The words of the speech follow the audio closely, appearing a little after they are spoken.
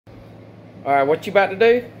Alright, what you about to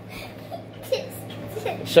do?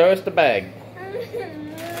 Show us the bag.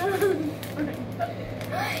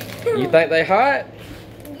 You think they hot?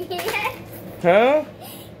 Yes. Huh?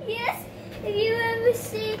 Yes. If you ever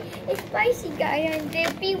see a spicy guy on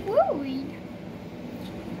there, be worried.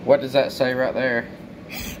 What does that say right there?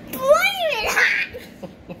 Flaming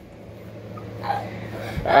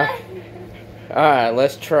hot! Alright,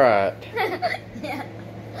 let's try it. Yeah.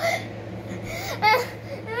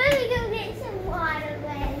 Let me go get some water,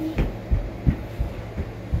 then.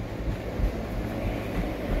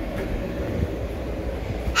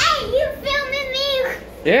 Hey, you filming me?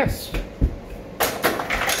 Yes.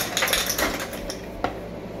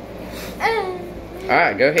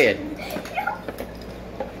 Alright, go ahead.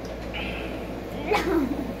 No.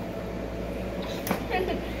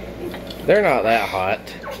 They're not that hot.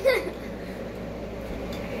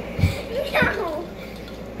 No.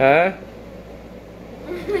 Huh?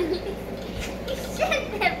 You said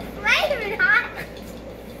they're flaming hot.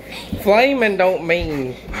 Flaming don't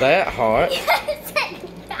mean that hot. Yes, it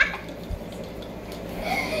does.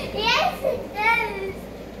 Yes, it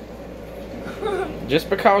does. Just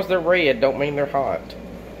because they're red don't mean they're hot.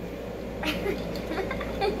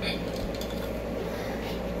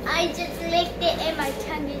 I just licked it and my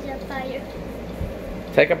tongue is on fire.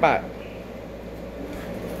 Take a bite.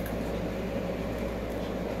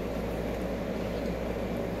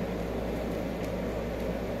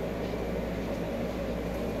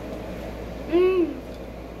 Mmm.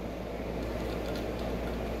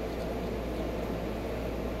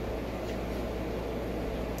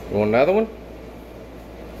 You want another one?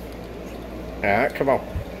 Alright, come on.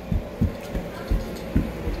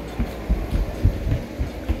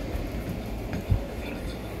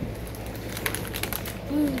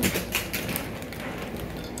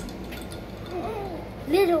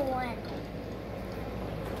 Little one.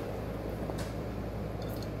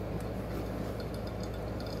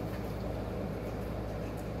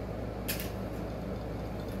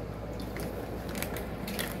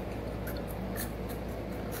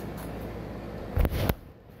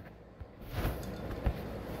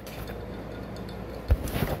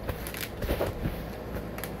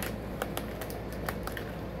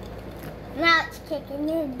 Now it's kicking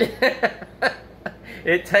in.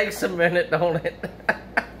 It takes a minute, don't it?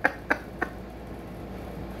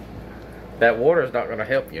 That water's not going to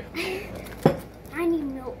help you. I need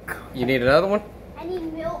milk. You need another one? I need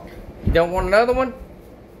milk. You don't want another one?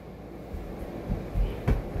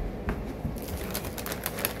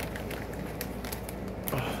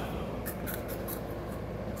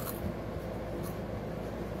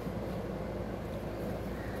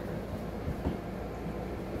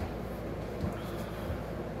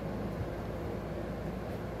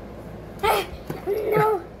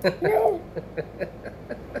 No, no.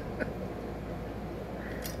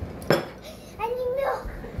 I need milk.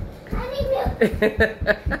 I need milk.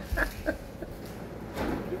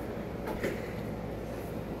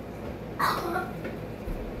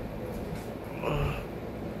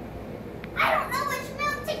 I don't know which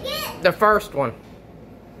milk to get. The first one.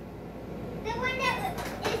 The one that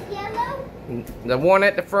is yellow? The one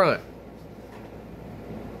at the front.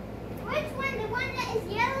 Which one? The one that is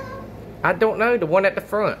yellow? I don't know. The one at the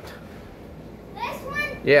front. This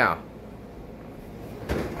one? Yeah.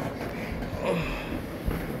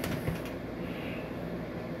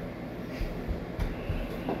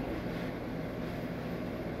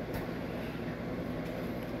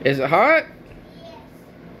 Is it hot? Yes.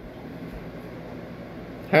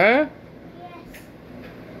 Huh?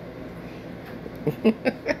 Yes.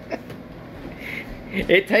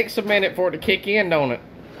 It takes a minute for it to kick in, don't it?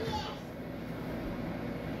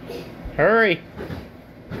 Yes. Hurry.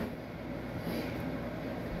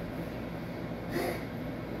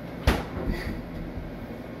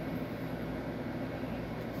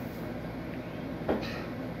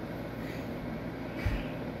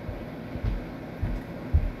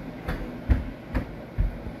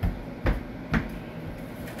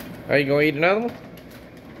 Are you gonna eat another one?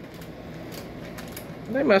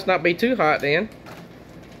 They must not be too hot then.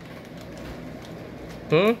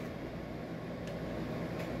 Hmm?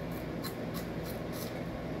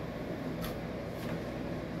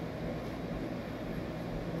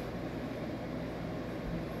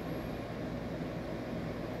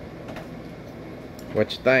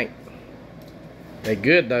 What you think? They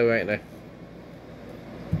good though, ain't they?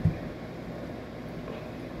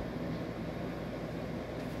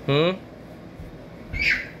 Hmm?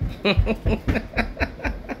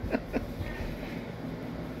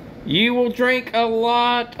 You will drink a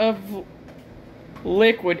lot of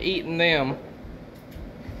liquid eating them.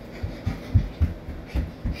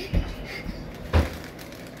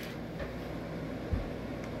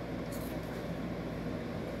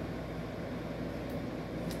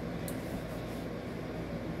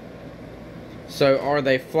 So are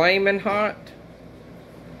they flaming hot?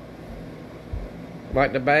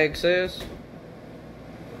 Like the bag says?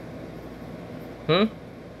 Hmm?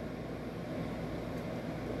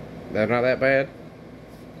 They're not that bad?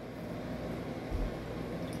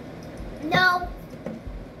 No.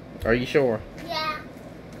 Are you sure? Yeah.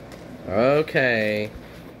 Okay.